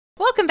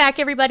Welcome back,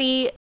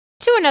 everybody,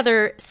 to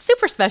another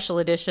super special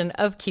edition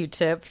of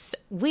Q-Tips.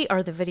 We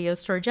are the Video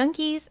Store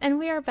Junkies, and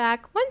we are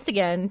back once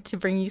again to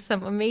bring you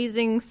some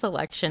amazing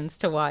selections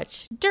to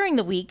watch during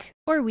the week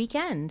or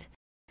weekend.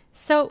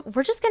 So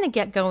we're just going to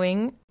get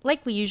going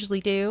like we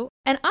usually do,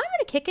 and I'm going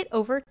to kick it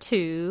over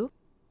to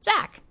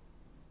Zach.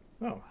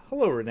 Oh,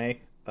 hello, Renee.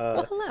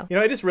 Well, hello.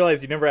 I just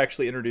realized you never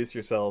actually introduced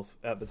yourself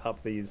at the top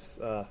of these.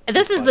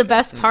 This is the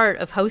best part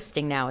of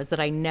hosting now, is that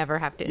I never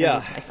have to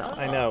introduce myself.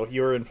 I know.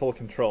 You're in full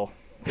control.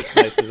 It's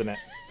nice, isn't it?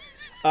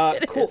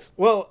 Cool. Is.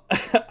 Well,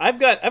 I've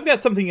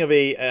got something of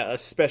a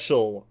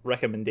special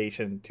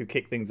recommendation to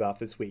kick things off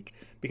this week,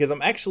 because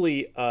I'm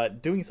actually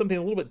doing something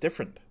a little bit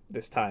different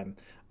this time.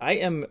 I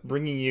am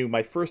bringing you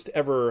my first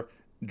ever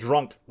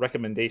drunk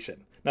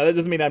recommendation. Now, that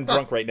doesn't mean I'm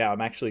drunk right now.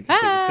 I'm actually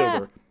completely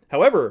sober.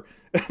 However,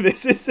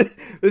 this is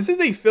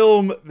a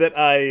film that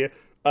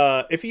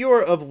if you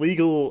are of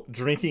legal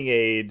drinking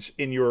age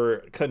in your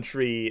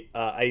country,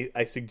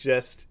 I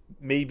suggest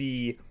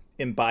maybe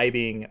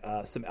imbibing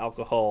some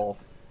alcohol,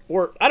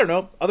 or I don't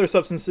know, other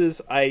substances.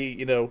 I'm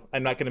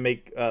not going to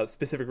make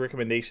specific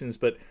recommendations,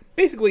 but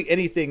basically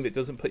anything that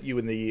doesn't put you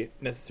in the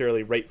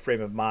necessarily right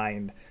frame of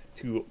mind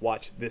to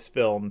watch this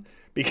film.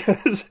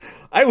 Because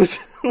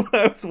when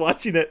I was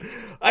watching it,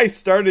 I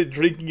started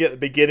drinking at the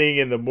beginning,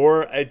 and the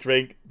more I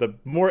drank, the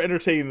more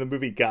entertaining the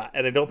movie got.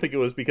 And I don't think it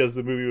was because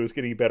the movie was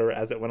getting better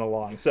as it went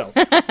along. So,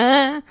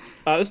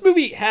 this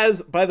movie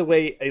has, by the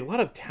way, a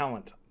lot of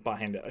talent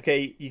behind it.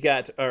 Okay, you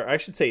got, or I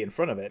should say in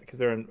front of it, because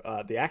they're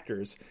the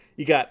actors.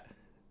 You got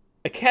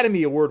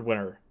Academy Award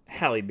winner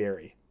Halle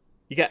Berry.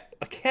 You got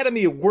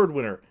Academy Award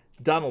winner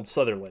Donald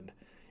Sutherland.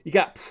 You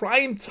got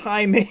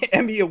primetime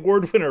Emmy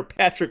Award winner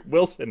Patrick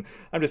Wilson.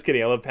 I'm just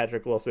kidding. I love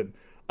Patrick Wilson.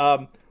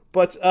 But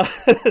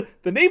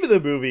the name of the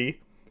movie,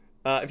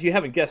 if you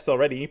haven't guessed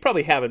already, you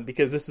probably haven't,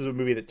 because this is a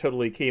movie that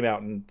totally came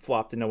out and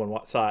flopped and no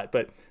one saw it.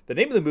 But the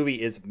name of the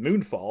movie is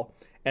Moonfall,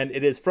 and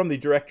it is from the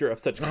director of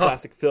such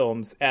classic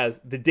films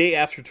as The Day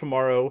After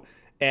Tomorrow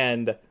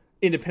and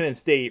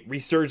Independence Day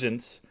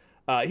Resurgence.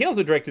 He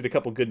also directed a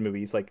couple good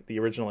movies, like the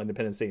original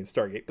Independence Day and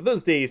Stargate. But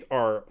those days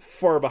are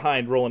far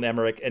behind Roland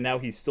Emmerich, and now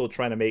he's still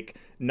trying to make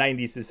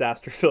 90s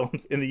disaster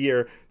films in the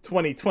year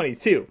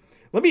 2022.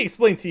 Let me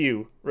explain to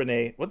you,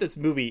 Renee, what this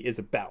movie is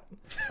about.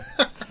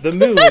 The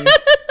moon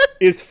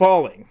is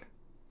falling.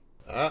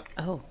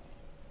 Oh.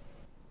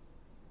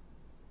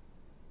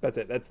 That's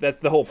it. That's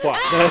the whole plot.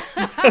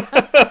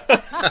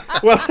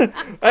 Well,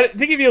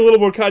 to give you a little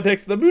more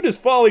context, the moon is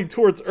falling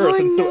towards Earth,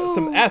 so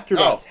some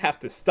astronauts have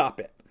to stop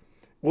it.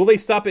 Will they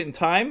stop it in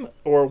time,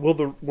 or will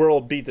the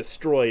world be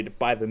destroyed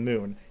by the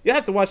moon? You'll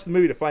have to watch the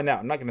movie to find out.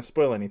 I'm not going to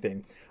spoil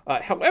anything.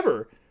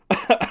 However,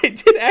 I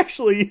did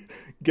actually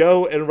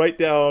go and write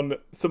down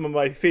some of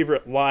my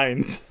favorite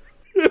lines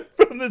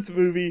from this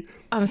movie.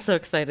 I'm so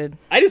excited.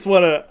 I just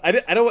want to. I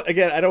don't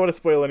want to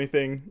spoil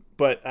anything,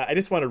 but I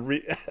just want to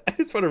read. I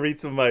just want to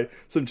read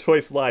some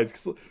choice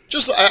lines.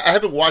 I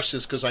haven't watched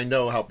this because I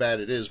know how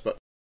bad it is. But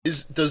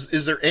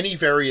is there any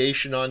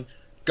variation on?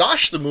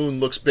 Gosh, the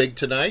moon looks big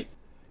tonight.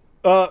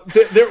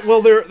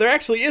 There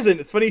actually isn't.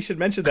 It's funny you should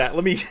mention that.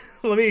 Let me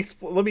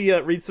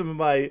read some of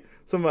my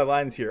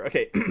lines here.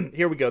 Okay,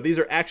 here we go. These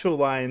are actual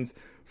lines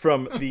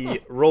from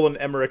the Roland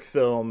Emmerich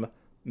film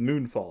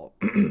Moonfall.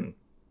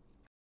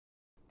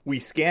 We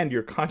scanned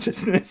your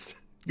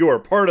consciousness. You're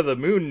part of the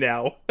moon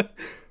now.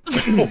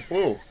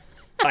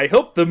 I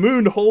hope the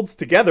moon holds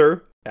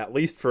together, at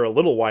least for a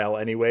little while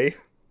anyway.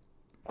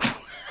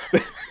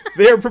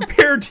 They are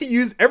prepared to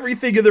use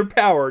everything in their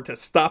power to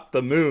stop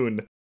the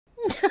moon.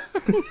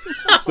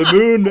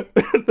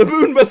 The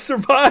moon must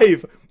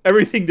survive.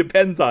 Everything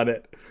depends on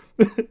it.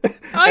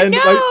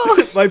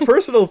 My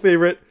personal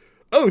favorite.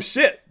 Oh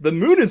shit! The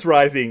moon is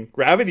rising.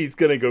 Gravity's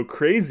gonna go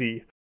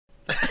crazy.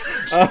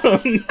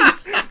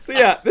 So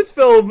yeah,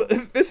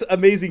 this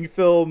amazing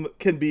film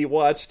can be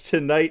watched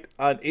tonight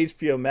on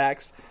HBO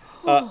Max.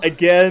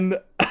 Again,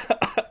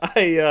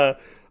 I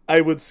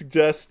would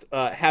suggest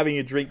having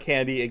a drink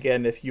handy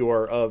again if you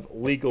are of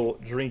legal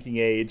drinking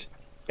age.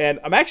 And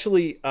I'm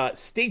actually,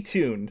 stay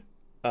tuned.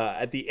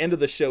 At the end of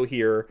the show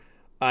here,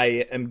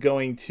 I am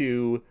going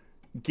to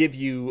give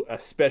you a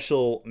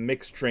special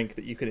mixed drink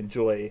that you can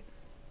enjoy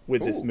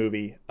with this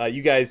movie.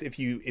 You guys, if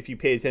you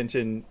pay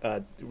attention,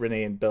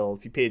 Renee and Bill,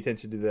 if you pay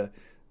attention to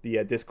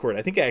the Discord,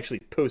 I think I actually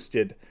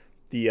posted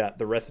the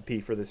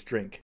recipe for this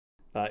drink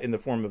in the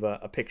form of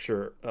a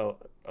picture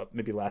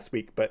maybe last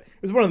week. But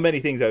it was one of the many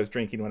things I was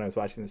drinking when I was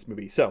watching this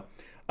movie. So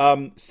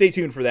stay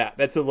tuned for that.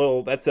 That's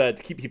to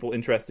keep people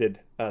interested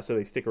so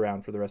they stick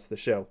around for the rest of the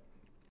show.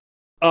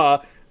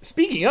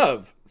 Speaking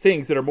of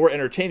things that are more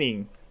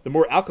entertaining, the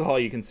more alcohol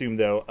you consume,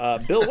 though,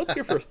 Bill, what's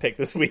your first pick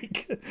this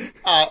week?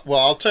 Well,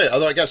 I'll tell you.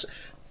 Although I guess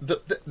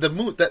the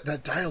moon,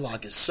 that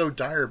dialogue is so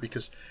dire,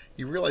 because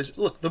you realize,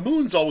 look, the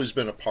moon's always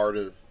been a part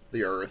of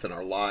the Earth and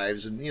our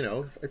lives, and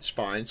it's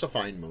fine. It's a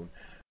fine moon.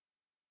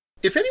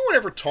 If anyone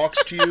ever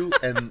talks to you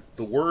and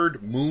the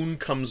word moon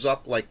comes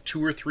up like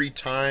 2 or 3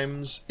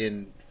 times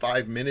in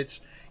 5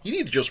 minutes, you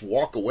need to just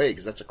walk away,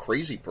 because that's a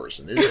crazy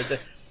person.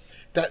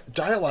 That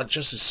dialogue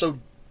just is so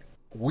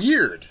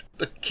weird.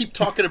 They keep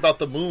talking about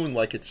the moon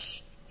like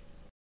it's,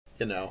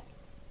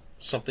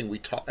 something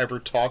we ever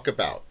talk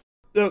about.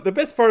 The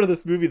best part of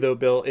this movie, though,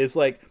 Bill, is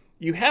like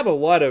you have a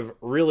lot of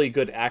really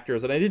good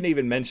actors, and I didn't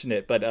even mention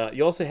it, but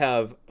you also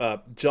have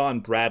John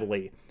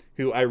Bradley,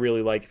 who I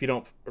really like. If you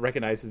don't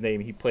recognize his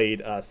name, he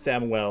played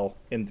Samwell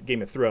in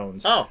Game of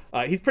Thrones. Oh.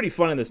 He's pretty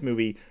fun in this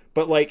movie,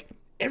 but like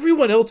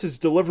everyone else is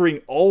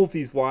delivering all of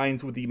these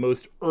lines with the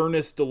most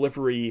earnest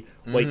delivery,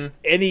 like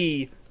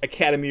any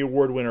Academy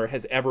Award winner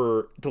has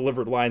ever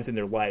delivered lines in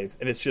their lives,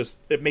 and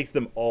it makes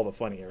them all the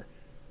funnier.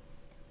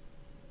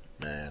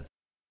 Man.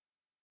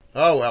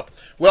 Oh, well.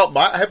 Well,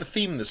 I have a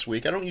theme this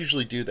week. I don't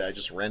usually do that. I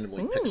just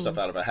randomly pick stuff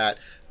out of a hat.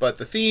 But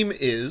the theme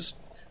is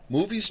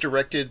movies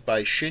directed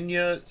by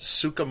Shinya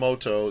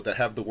Tsukamoto that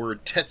have the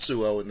word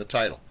Tetsuo in the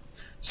title.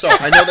 So,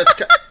 I know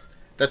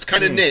that's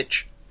kind of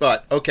niche,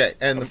 but okay.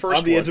 And the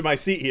first one... on the edge of my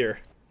seat here.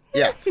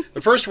 Yeah.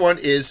 The first one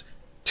is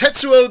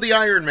Tetsuo the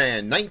Iron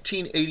Man,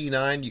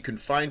 1989. You can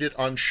find it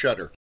on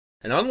Shudder.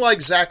 And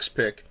unlike Zach's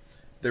pick,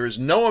 there is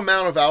no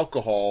amount of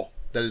alcohol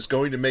that is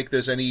going to make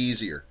this any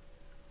easier.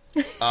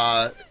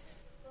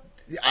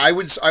 I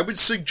would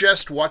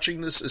suggest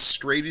watching this as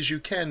straight as you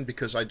can,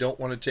 because I don't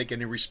want to take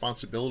any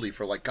responsibility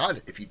for, like,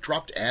 God, if you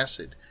dropped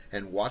acid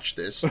and watched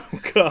this. Oh,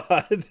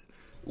 God.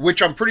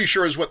 Which I'm pretty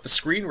sure is what the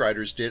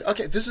screenwriters did.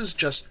 Okay, this is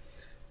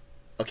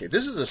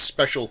a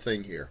special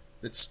thing here.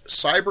 It's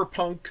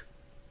cyberpunk,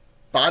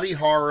 body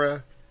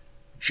horror,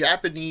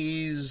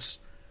 Japanese.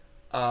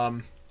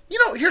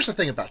 Here's the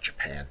thing about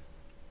Japan.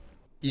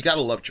 You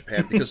gotta love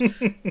Japan, because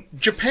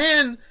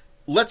Japan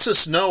lets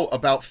us know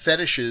about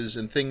fetishes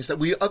and things that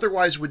we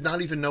otherwise would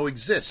not even know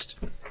exist.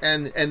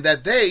 And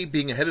that they,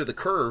 being ahead of the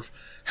curve,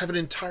 have an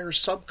entire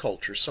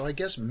subculture. So I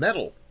guess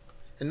metal,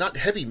 and not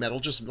heavy metal,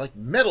 just like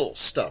metal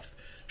stuff.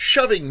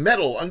 Shoving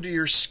metal under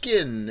your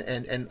skin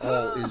and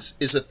all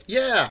is a...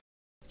 Yeah.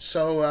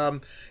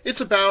 So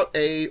it's about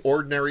a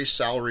ordinary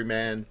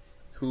salaryman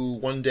who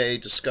one day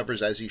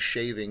discovers, as he's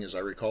shaving, as I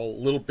recall,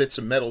 little bits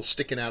of metal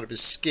sticking out of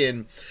his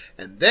skin.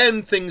 And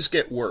then things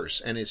get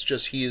worse. And it's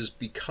just he is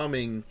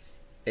becoming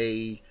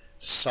a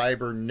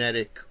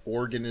cybernetic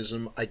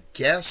organism, I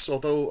guess,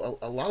 although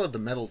a lot of the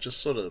metal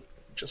just sort of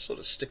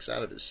sticks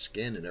out of his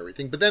skin and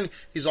everything. But then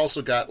he's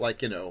also got, like,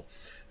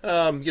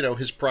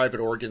 his private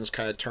organs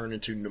kind of turn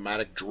into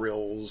pneumatic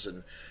drills,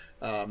 and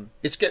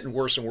it's getting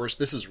worse and worse.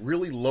 This is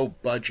really low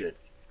budget,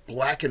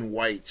 black and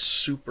white,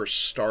 super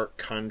stark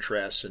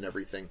contrasts and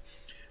everything.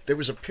 There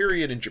was a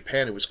period in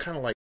Japan, it was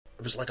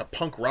like a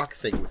punk rock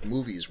thing with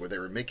movies, where they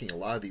were making a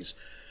lot of these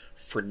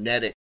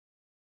frenetic,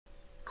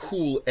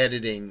 cool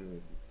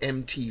editing,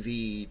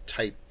 MTV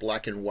type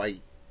black and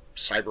white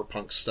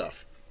cyberpunk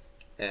stuff.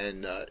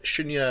 And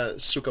Shinya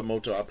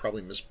Tsukamoto, I'm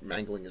probably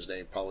mismangling his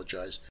name,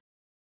 apologize.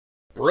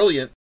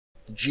 Brilliant,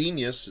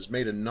 genius, has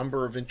made a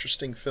number of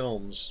interesting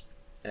films,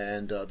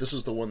 and this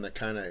is the one that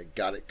kind of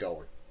got it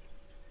going.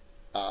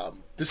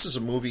 This is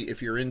a movie,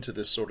 if you're into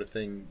this sort of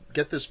thing,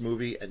 get this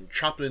movie and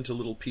chop it into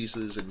little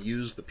pieces and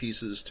use the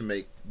pieces to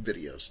make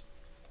videos.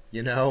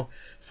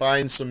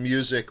 Find some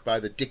music by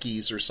the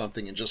Dickies or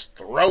something and just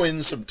throw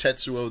in some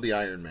Tetsuo the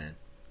Iron Man.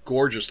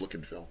 Gorgeous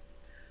looking film.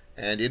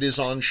 And it is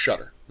on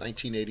Shudder,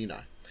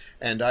 1989.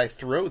 And I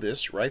throw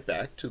this right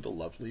back to the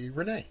lovely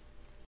Renee.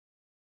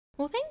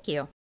 Well, thank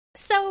you.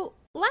 So,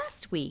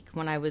 last week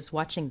when I was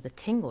watching The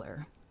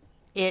Tingler,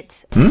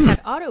 it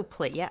had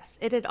autoplayed,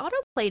 it had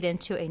autoplayed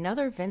into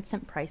another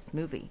Vincent Price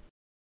movie.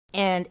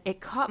 And it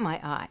caught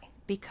my eye,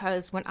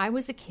 because when I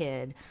was a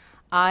kid,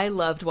 I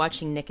loved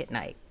watching Nick at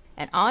Night.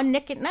 And on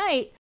Nick at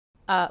Night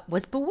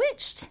was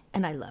Bewitched,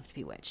 and I loved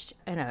Bewitched.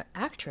 And an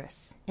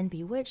actress in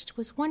Bewitched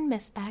was one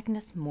Miss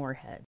Agnes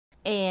Moorehead.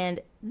 And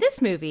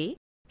this movie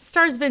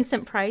stars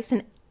Vincent Price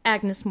and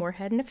Agnes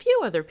Moorehead and a few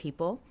other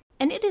people,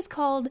 and it is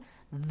called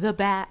The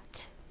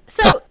Bat.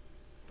 So,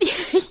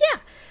 yeah.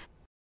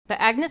 But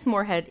Agnes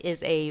Moorehead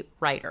is a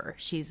writer.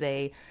 She's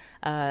I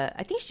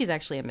think she's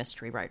actually a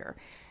mystery writer.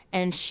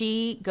 And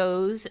she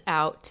goes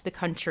out to the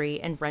country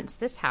and rents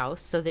this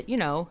house so that,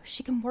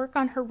 she can work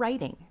on her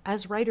writing,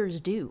 as writers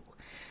do.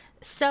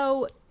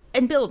 So,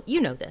 and Bill,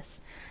 you know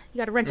this. You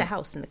got to rent a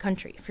house in the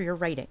country for your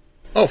writing.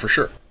 Oh, for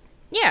sure.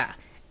 Yeah.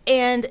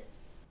 And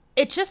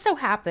it just so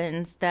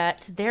happens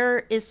that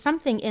there is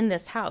something in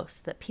this house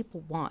that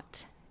people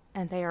want,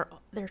 and they're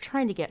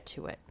trying to get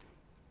to it.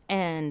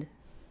 And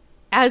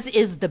as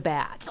is the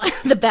bat.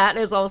 The bat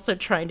is also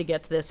trying to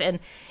get to this. And,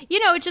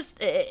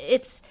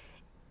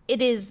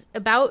 it is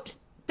about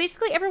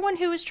basically everyone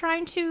who is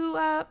trying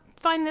to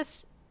find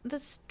this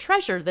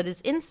treasure that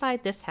is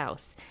inside this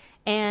house.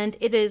 And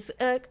it is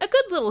a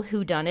good little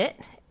whodunit.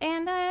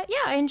 And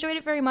I enjoyed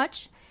it very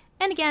much.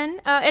 And again,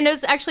 and it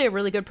was actually a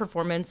really good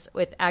performance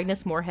with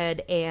Agnes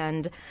Moorehead,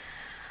 and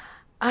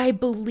I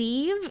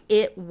believe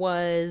it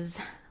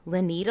was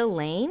Lenita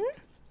Lane.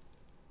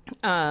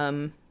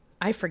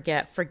 I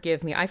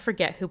forgive me, I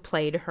forget who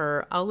played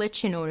her. I'll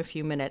let you know in a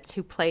few minutes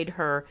who played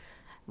her,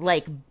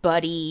 like,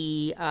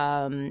 buddy.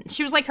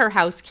 She was like her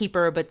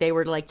housekeeper, but they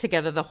were like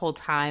together the whole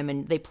time,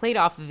 and they played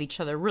off of each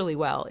other really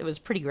well. It was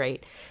pretty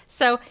great.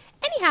 So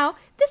anyhow,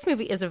 This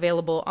movie is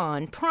available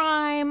on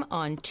Prime,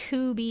 on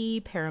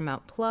Tubi,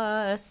 Paramount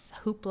Plus,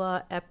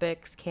 Hoopla,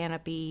 Epix,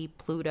 Canopy,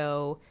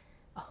 Pluto,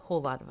 a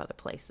whole lot of other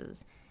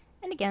places.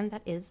 And again,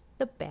 that is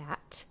The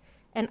Bat.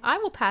 And I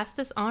will pass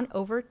this on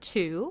over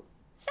to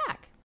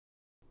Zach.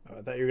 Oh,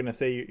 I thought you were going to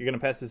say you're going to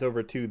pass this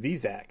over to the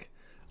Zach.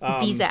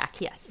 The Zach,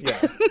 yes. Yeah,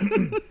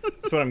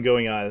 that's what I'm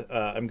going on.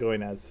 I'm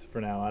going as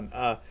for now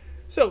on.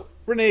 So,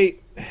 Renee,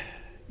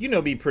 you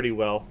know me pretty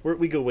well.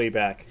 We go way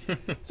back,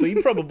 so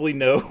you probably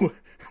know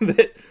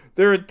that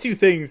there are two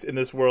things in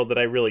this world that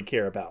I really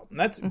care about, and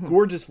that's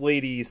gorgeous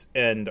ladies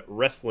and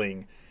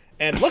wrestling.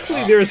 And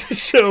luckily, there's a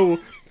show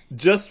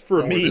just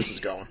for me. Where this is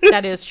going.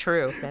 That is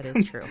true. That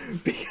is true.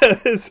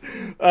 Because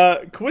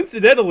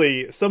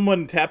coincidentally,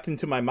 someone tapped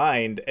into my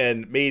mind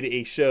and made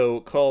a show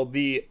called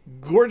The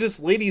Gorgeous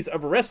Ladies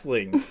of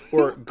Wrestling,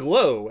 or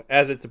GLOW,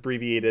 as it's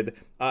abbreviated.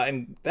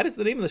 And that is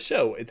the name of the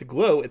show. It's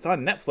GLOW. It's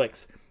on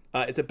Netflix.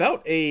 It's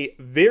about a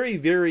very,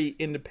 very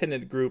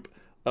independent group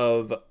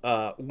of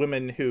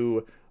women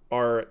who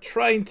are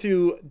trying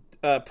to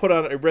put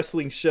on a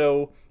wrestling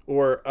show,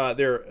 or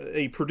they're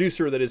a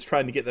producer that is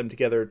trying to get them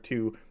together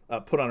to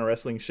put on a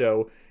wrestling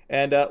show.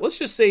 And let's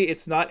just say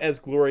it's not as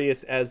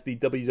glorious as the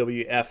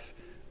WWF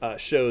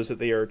shows that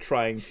they are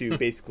trying to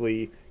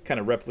basically kind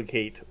of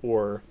replicate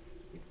or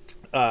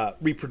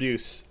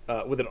reproduce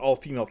with an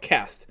all-female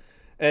cast.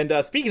 And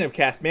speaking of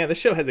cast, man, this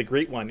show has a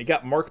great one. You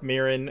got Mark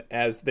Maron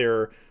as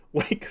their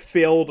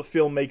failed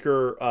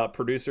filmmaker,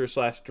 producer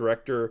 /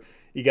 director.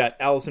 You got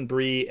Alison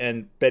Brie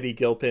and Betty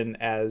Gilpin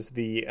as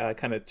the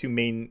kind of two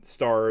main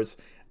stars.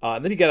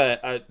 And then you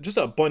got just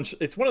a bunch.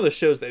 It's one of the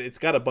shows that it's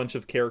got a bunch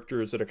of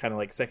characters that are kind of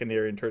like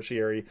secondary and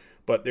tertiary,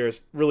 but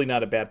there's really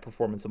not a bad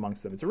performance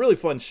amongst them. It's a really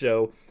fun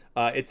show.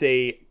 It's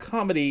a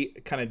comedy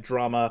kind of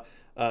drama,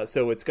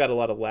 so it's got a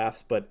lot of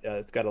laughs, but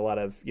it's got a lot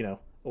of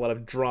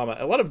drama,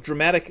 a lot of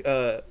dramatic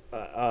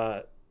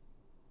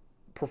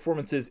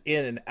performances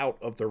in and out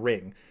of the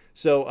ring.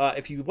 So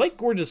if you like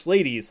gorgeous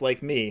ladies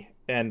like me,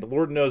 and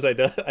Lord knows I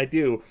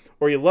do,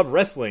 or you love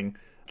wrestling,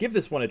 give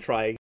this one a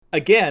try.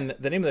 Again,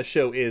 the name of the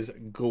show is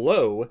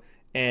GLOW,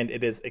 and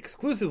it is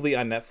exclusively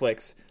on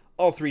Netflix.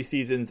 All 3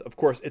 seasons. Of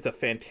course, it's a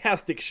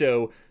fantastic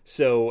show.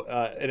 So,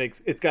 and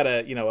it's got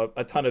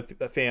a ton of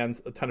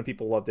fans. A ton of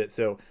people loved it.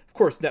 So, of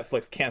course,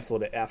 Netflix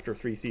canceled it after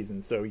 3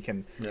 seasons. So you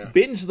can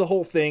binge the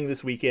whole thing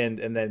this weekend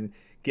and then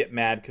get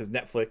mad because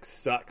Netflix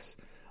sucks.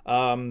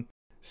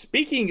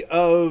 Speaking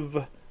of,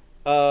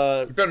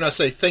 you better not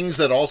say things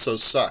that also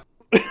suck.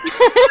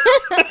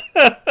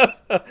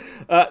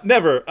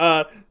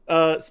 Never.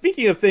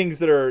 Speaking of things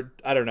that are,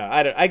 I don't know.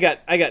 I got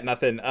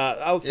nothing.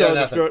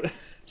 Nothing.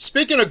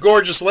 Speaking of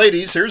gorgeous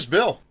ladies, here's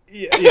Bill.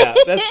 Yeah,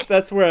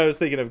 that's where I was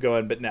thinking of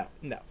going, but no.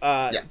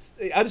 I'll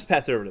just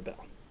pass it over to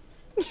Bill.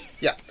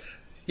 Yeah,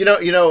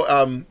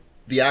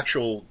 the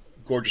actual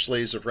Gorgeous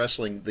Ladies of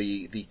Wrestling,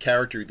 the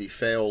character, the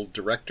failed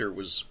director,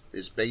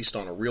 is based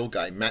on a real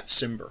guy, Matt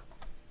Cimber,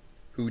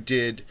 who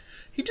did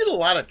a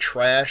lot of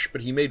trash,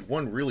 but he made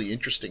one really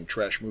interesting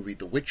trash movie,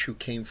 The Witch Who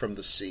Came from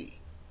the Sea.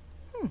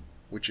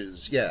 Which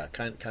is,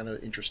 kind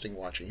of interesting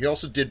watching. He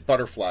also did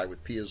Butterfly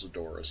with Pia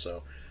Zadora,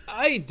 so...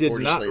 I did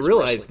not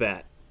realize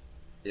that.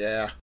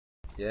 Yeah.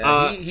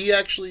 He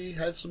actually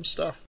had some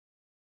stuff.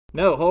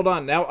 No, hold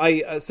on. Now,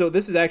 so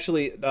this is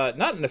actually not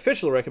an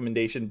official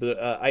recommendation, but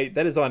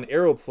that is on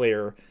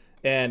Aeroplayer,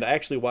 and I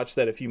actually watched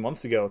that a few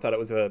months ago. I thought it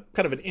was a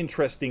kind of an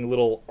interesting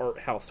little art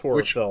house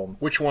horror film.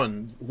 Which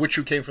one? Witch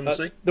Who Came from the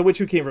Sea? The Witch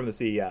Who Came from the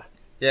Sea, yeah.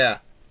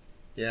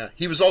 Yeah.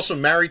 He was also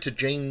married to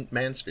Jane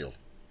Mansfield.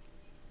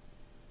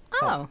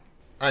 Oh.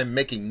 I'm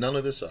making none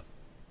of this up.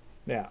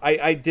 Yeah,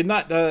 I did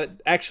not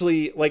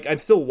actually, I'm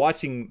still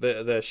watching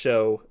the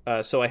show,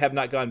 so I have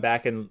not gone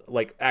back and,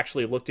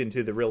 actually looked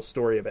into the real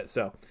story of it,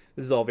 so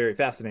this is all very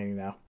fascinating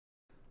now.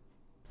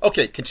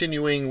 Okay,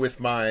 continuing with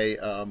my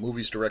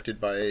movies directed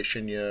by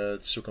Shinya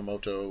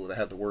Tsukamoto that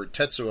have the word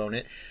Tetsuo in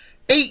it.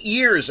 8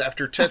 years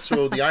after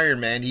Tetsuo the Iron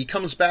Man, he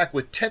comes back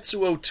with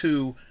Tetsuo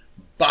 2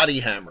 Body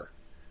Hammer.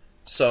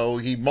 So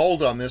he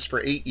mulled on this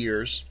for 8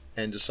 years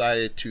and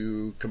decided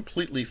to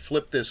completely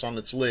flip this on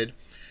its lid.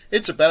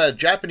 It's about a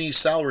Japanese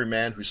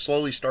salaryman who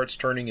slowly starts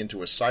turning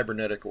into a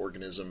cybernetic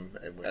organism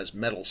as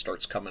metal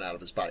starts coming out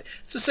of his body.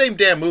 It's the same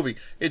damn movie.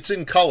 It's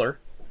in color,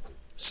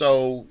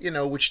 so,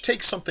 which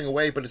takes something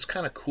away, but it's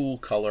kind of cool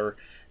color,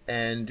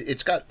 and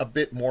it's got a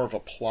bit more of a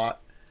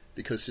plot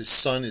because his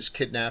son is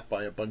kidnapped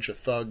by a bunch of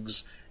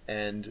thugs,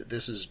 and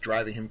this is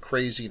driving him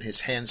crazy, and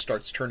his hand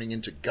starts turning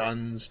into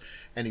guns,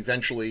 and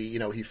eventually,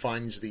 he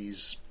finds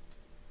these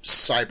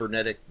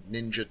cybernetic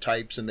ninja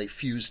types and they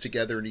fuse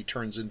together and he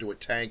turns into a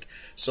tank.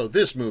 So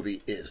this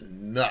movie is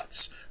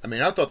nuts. I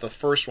mean, I thought the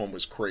first one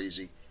was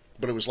crazy,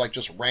 but it was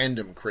just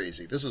random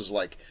crazy. This is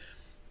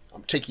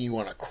I'm taking you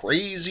on a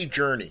crazy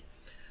journey.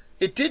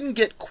 It didn't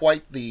get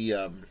quite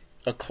the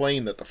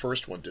acclaim that the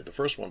first one did. The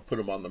first one put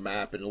him on the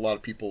map, and a lot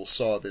of people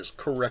saw this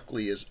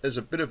correctly as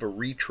a bit of a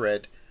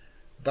retread,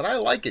 but I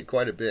like it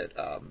quite a bit.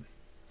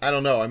 I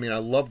don't know. I mean, I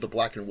love the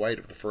black and white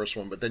of the first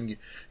one, but then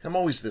I'm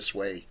always this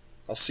way.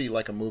 I'll see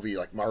like a movie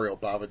like Mario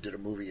Bava did a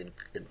movie in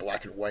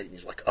black and white, and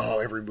he's like,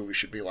 oh, every movie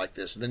should be like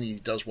this. And then he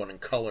does one in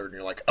color, and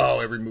you're like, oh,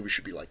 every movie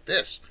should be like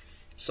this.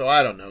 So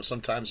I don't know.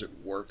 Sometimes it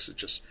works.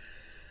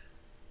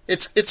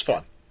 It's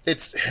fun.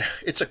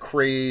 It's a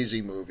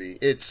crazy movie.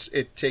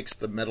 It takes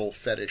the metal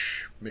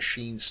fetish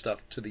machine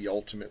stuff to the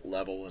ultimate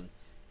level, and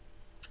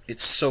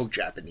it's so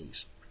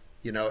Japanese.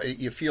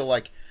 You feel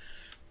like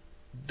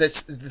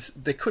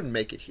they couldn't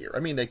make it here.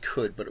 I mean, they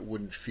could, but it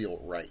wouldn't feel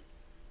right.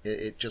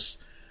 It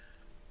just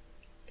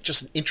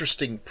an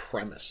interesting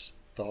premise.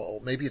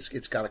 Maybe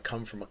it's got to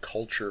come from a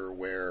culture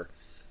where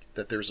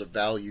that there's a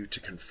value to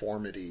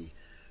conformity,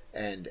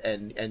 and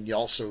you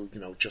also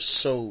just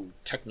so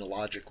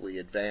technologically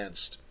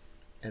advanced,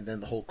 and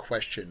then the whole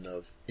question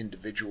of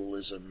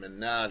individualism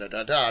and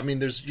I mean,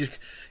 this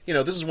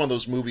is one of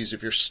those movies.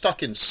 If you're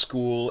stuck in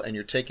school and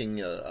you're taking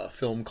a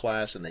film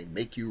class and they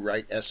make you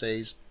write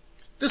essays,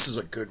 this is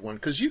a good one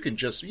because you can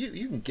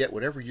you can get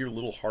whatever your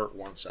little heart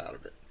wants out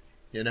of it.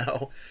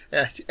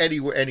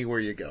 Anywhere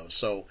you go.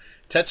 So,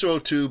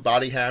 Tetsuo 2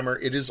 Body Hammer.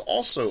 It is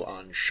also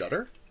on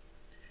Shudder.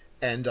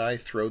 And I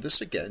throw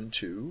this again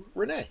to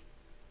Renee.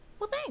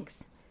 Well,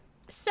 thanks.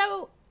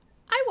 So,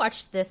 I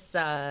watched this,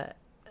 the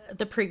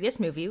previous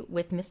movie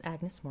with Miss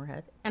Agnes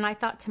Moorehead, and I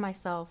thought to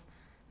myself,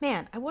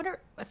 man, I wonder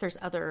if there's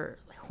other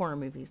horror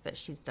movies that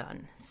she's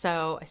done.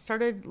 So, I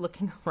started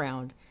looking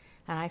around,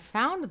 and I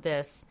found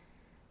this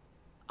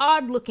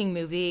odd-looking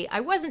movie. I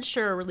wasn't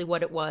sure really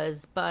what it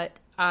was, but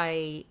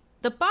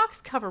the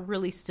box cover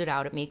really stood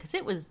out at me because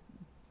it was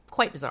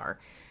quite bizarre.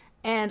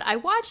 And I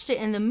watched it,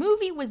 and the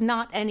movie was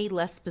not any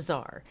less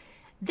bizarre.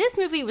 This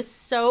movie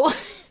was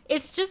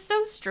it's just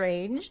so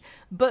strange,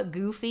 but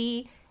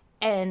goofy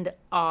and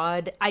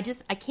odd. I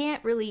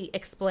can't really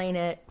explain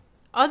it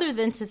other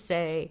than to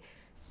say,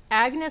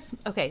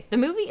 the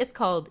movie is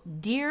called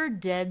Dear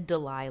Dead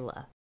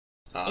Delilah.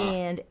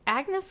 And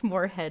Agnes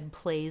Moorehead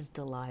plays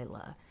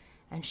Delilah.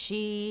 And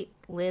she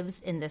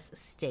lives in this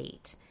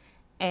estate.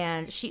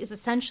 And she is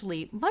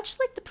essentially much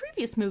like the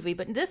previous movie,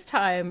 but this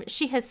time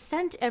she has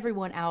sent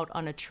everyone out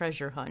on a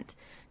treasure hunt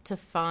to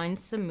find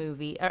to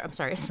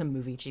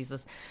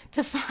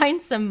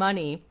find some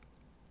money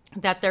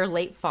that their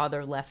late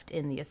father left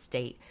in the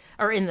estate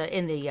or in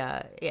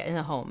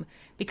the home,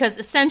 because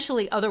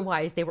essentially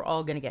otherwise they were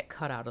all going to get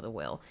cut out of the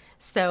will.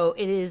 So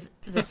it is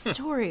the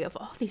story of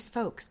all these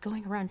folks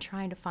going around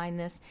trying to find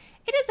this.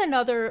 It is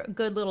another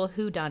good little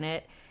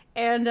whodunit.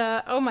 And,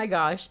 oh my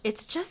gosh,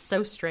 it's just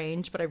so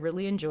strange, but I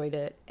really enjoyed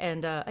it.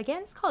 And,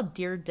 again, it's called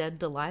Dear Dead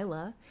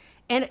Delilah.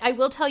 And I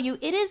will tell you,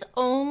 it is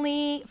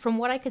only, from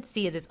what I could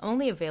see, it is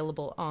only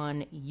available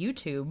on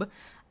YouTube.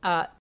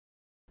 I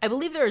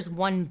believe there is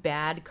one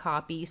bad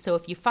copy. So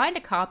if you find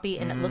a copy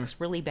and it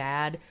looks really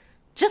bad,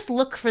 just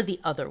look for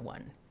the other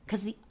one,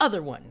 because the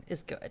other one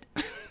is good.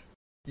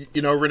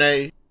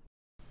 Renee?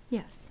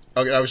 Yes.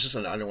 Okay, I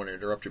don't want to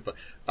interrupt you, but...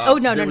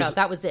 no,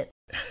 that was it.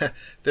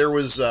 There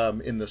was,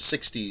 in the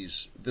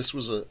 60s, this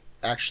was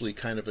actually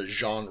kind of a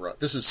genre.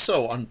 This is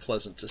so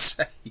unpleasant to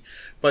say,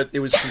 but it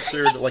was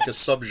considered like a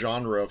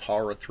subgenre of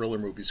horror thriller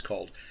movies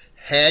called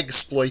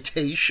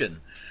hagsploitation,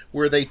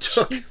 where they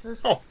took...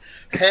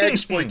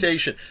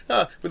 hagsploitation,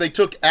 where they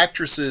took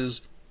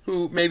actresses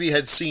who maybe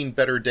had seen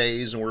better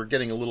days and were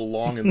getting a little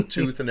long in the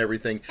tooth and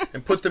everything,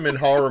 and put them in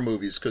horror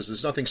movies, because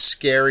there's nothing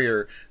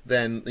scarier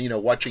than,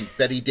 watching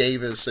Bette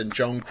Davis and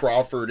Joan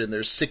Crawford in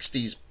their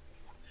 60s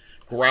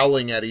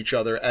growling at each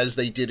other as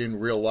they did in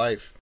real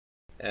life.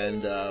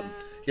 And,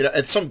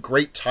 and some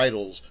great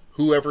titles.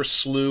 Whoever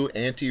slew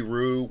Auntie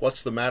Roo?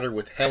 What's the matter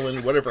with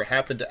Helen? Whatever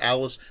happened to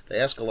Alice? They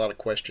ask a lot of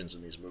questions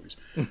in these movies.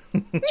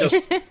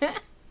 Just,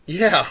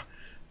 yeah.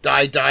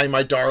 Die,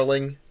 my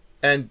darling.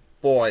 And,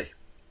 boy.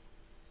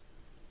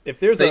 If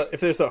there's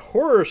a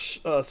horror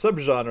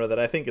subgenre that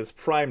I think is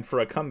primed for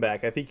a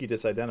comeback, I think you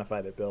just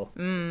identified it, Bill.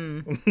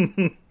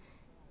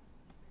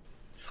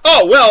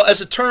 Oh, well,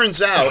 as it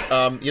turns out,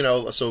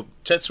 so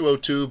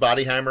Tetsuo 2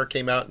 Body Hammer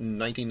came out in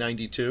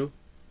 1992.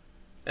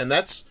 And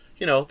that's,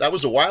 that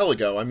was a while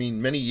ago. I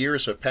mean, many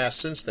years have passed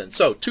since then.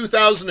 So,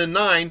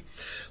 2009,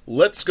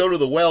 let's go to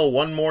the well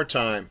one more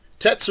time.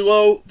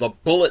 Tetsuo the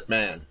Bullet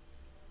Man.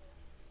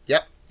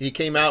 Yep, he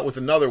came out with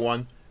another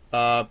one.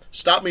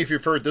 Stop me if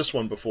you've heard this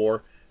one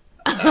before.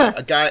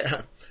 A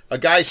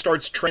guy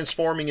starts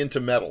transforming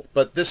into metal.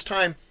 But this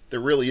time, there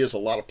really is a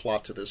lot of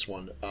plot to this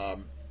one.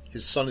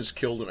 His son is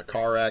killed in a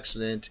car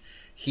accident.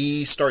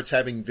 He starts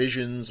having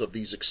visions of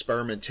these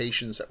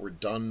experimentations that were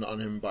done on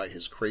him by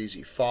his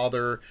crazy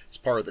father. It's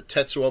part of the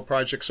Tetsuo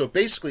project. So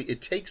basically,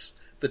 it takes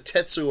the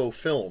Tetsuo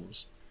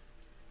films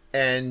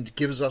and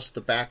gives us the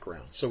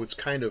background. So it's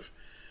kind of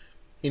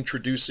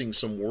introducing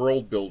some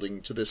world building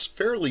to this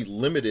fairly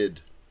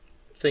limited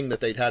thing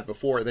that they'd had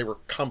before. They were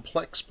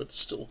complex, but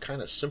still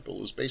kind of simple.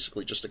 It was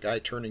basically just a guy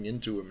turning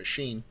into a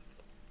machine.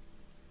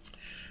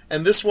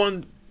 And this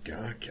one...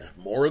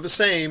 more of the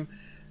same,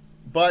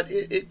 but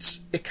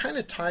it kind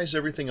of ties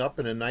everything up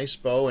in a nice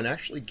bow and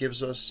actually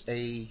gives us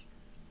I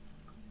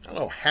don't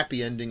know,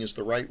 happy ending is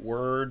the right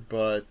word,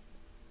 but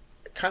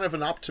kind of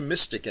an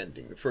optimistic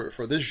ending.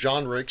 For this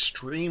genre,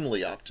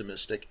 extremely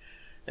optimistic,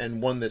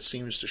 and one that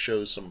seems to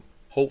show some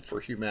hope for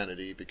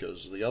humanity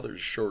because the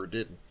others sure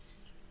didn't.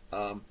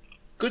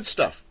 Good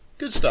stuff.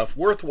 Good stuff.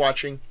 Worth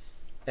watching.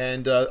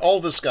 And all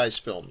this guy's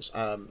films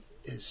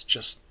is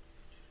just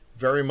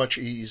very much,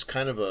 he's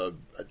kind of a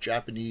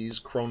Japanese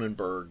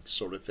Cronenberg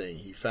sort of thing.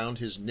 He found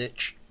his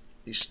niche,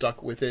 he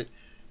stuck with it,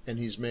 and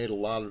he's made a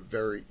lot of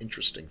very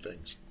interesting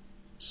things.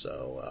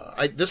 So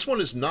this one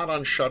is not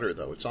on Shudder,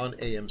 though. It's on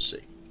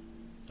AMC.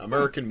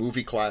 American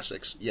Movie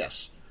Classics,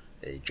 yes.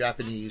 A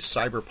Japanese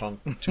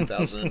cyberpunk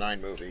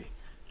 2009 movie.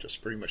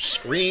 Just pretty much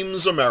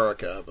screams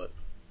America, but...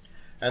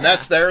 And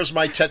there's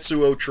my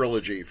Tetsuo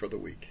trilogy for the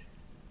week.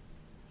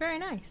 Very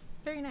nice.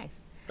 Very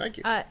nice. Thank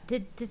you.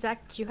 Did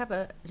Zach? Did you have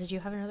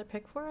another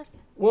pick for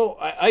us? Well,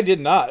 I did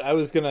not. I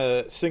was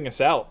gonna sing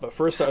us out, but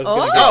first I was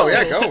gonna.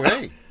 Go.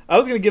 Hey. I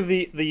was gonna give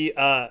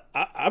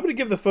I'm gonna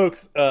give the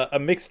folks a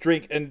mixed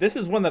drink, and this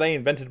is one that I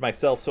invented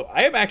myself. So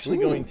I am actually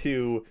going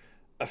to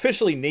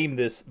officially name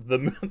this the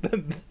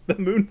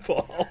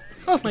Moonfall.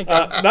 Oh my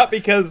god! Not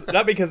because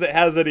it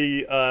has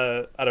any.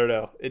 I don't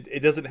know.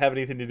 It doesn't have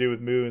anything to do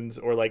with moons,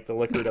 or like the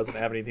liquor doesn't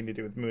have anything to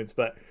do with moons,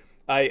 but.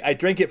 I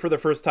drank it for the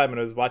first time when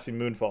I was watching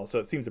Moonfall, so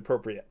it seems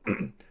appropriate.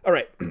 All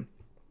right.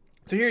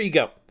 So here you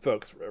go,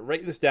 folks.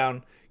 Write this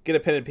down. Get a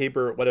pen and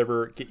paper,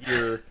 whatever. Get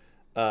your,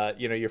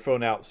 your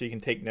phone out so you can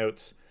take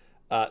notes.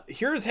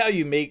 Here's how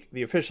you make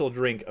the official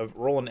drink of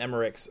Roland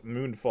Emmerich's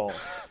Moonfall.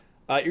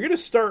 You're going to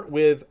start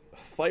with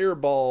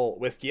Fireball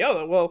whiskey.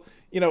 Oh, well,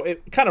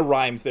 it kind of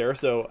rhymes there,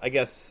 so I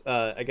guess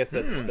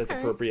that's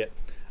appropriate.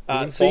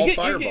 So you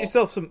get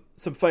yourself some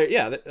some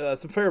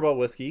Fireball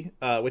whiskey,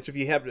 which if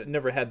you have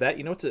never had that,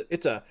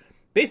 it's a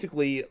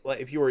basically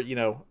like if you were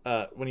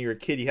when you were a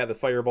kid, you had the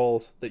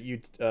fireballs that you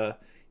kind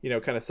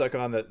of suck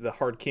on the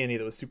hard candy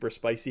that was super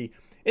spicy.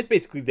 It's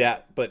basically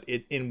that, but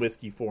in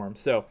whiskey form.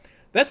 So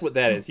that's what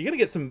that is. You're gonna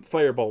get some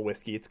Fireball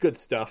whiskey. It's good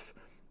stuff.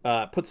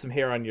 Put some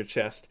hair on your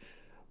chest,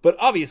 but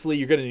obviously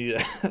you're gonna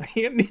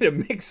need a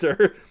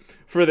mixer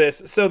for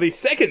this. So the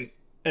second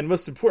and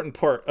most important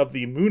part of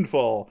the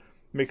Moonfall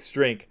mixed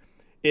drink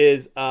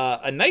is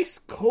a nice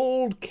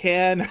cold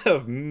can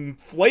of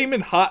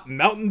flamin' hot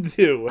Mountain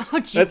Dew. Oh,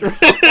 Jesus.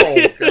 That's right.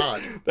 Oh,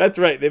 God. That's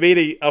right. They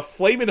made a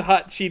flamin'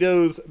 hot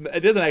Cheetos.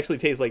 It doesn't actually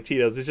taste like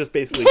Cheetos. It's just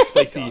basically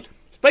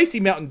spicy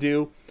Mountain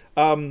Dew.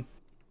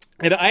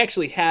 And I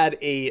actually had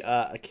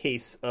a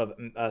case of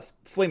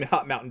flamin'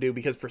 hot Mountain Dew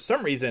because for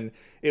some reason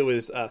it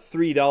was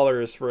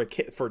 $3 for a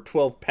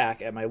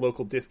 12-pack at my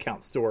local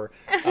discount store.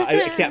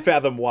 I can't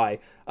fathom why.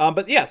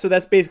 But yeah, so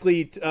that's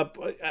basically.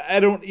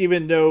 I don't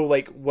even know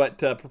like what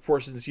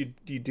proportions you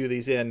do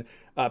these in.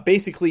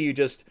 Basically, you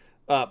just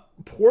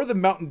pour the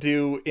Mountain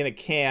Dew in a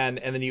can,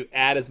 and then you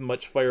add as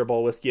much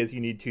Fireball whiskey as you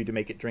need to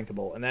make it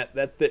drinkable. And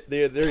that's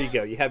there you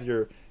go. You have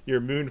your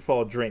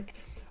Moonfall drink.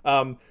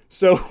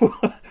 So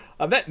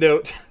on that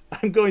note,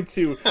 I'm going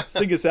to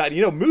sing us out.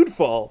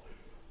 Moonfall,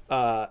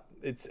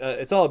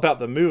 it's all about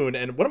the moon,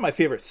 and one of my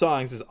favorite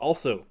songs is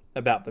also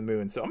about the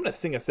moon. So I'm going to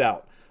sing us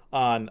out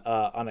on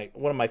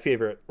one of my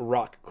favorite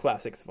rock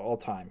classics of all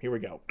time. Here we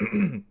go.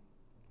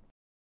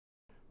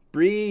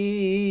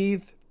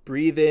 Breathe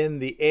in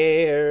the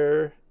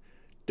air.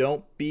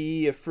 Don't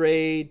be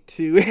afraid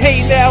to.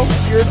 Hey now,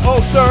 you're an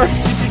all-star.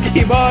 Get your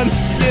game on.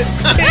 Get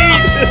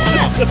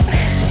paid.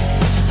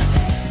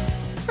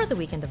 For the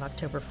weekend of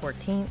October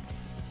 14th,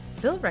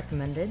 Bill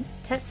recommended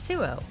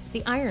Tetsuo,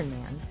 the Iron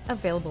Man,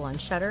 available on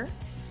Shudder,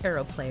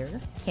 Arrow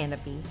Player,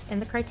 Canopy, and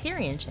the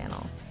Criterion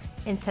Channel,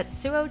 and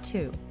Tetsuo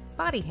 2,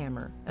 Body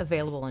Hammer,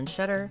 available on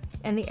Shudder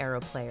and the Arrow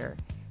Player,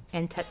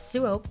 and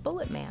Tetsuo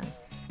Bullet Man,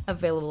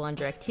 available on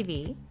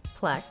DirecTV,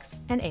 Plex,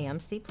 and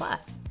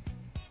AMC+.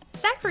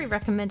 Zachary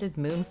recommended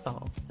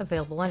Moonfall,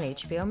 available on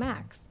HBO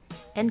Max,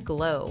 and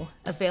Glow,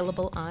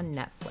 available on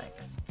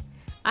Netflix.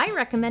 I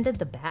recommended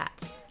The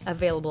Bat,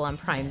 available on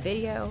Prime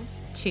Video,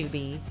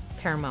 Tubi,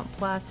 Paramount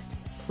Plus,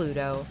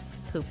 Pluto,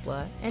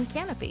 Hoopla, and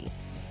Canopy,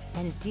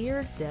 and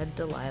Dear Dead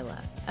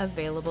Delilah,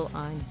 available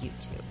on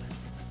YouTube.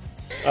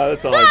 Oh,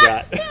 that's all I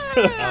got.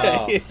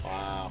 Oh,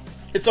 wow.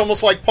 It's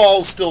almost like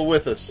Paul's still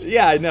with us.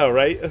 Yeah, I know,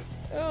 right?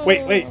 Oh,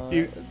 Wait.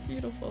 That's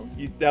beautiful.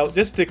 Now,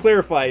 just to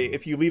clarify,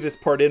 if you leave this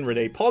part in,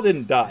 Renee, Paul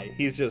didn't die.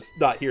 He's just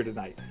not here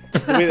tonight.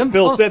 The way that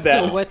Bill Paul's said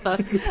that. still with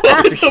us.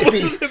 It's almost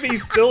as if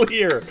he's still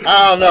here.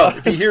 I don't know.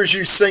 If he hears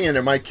you singing,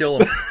 it might kill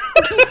him.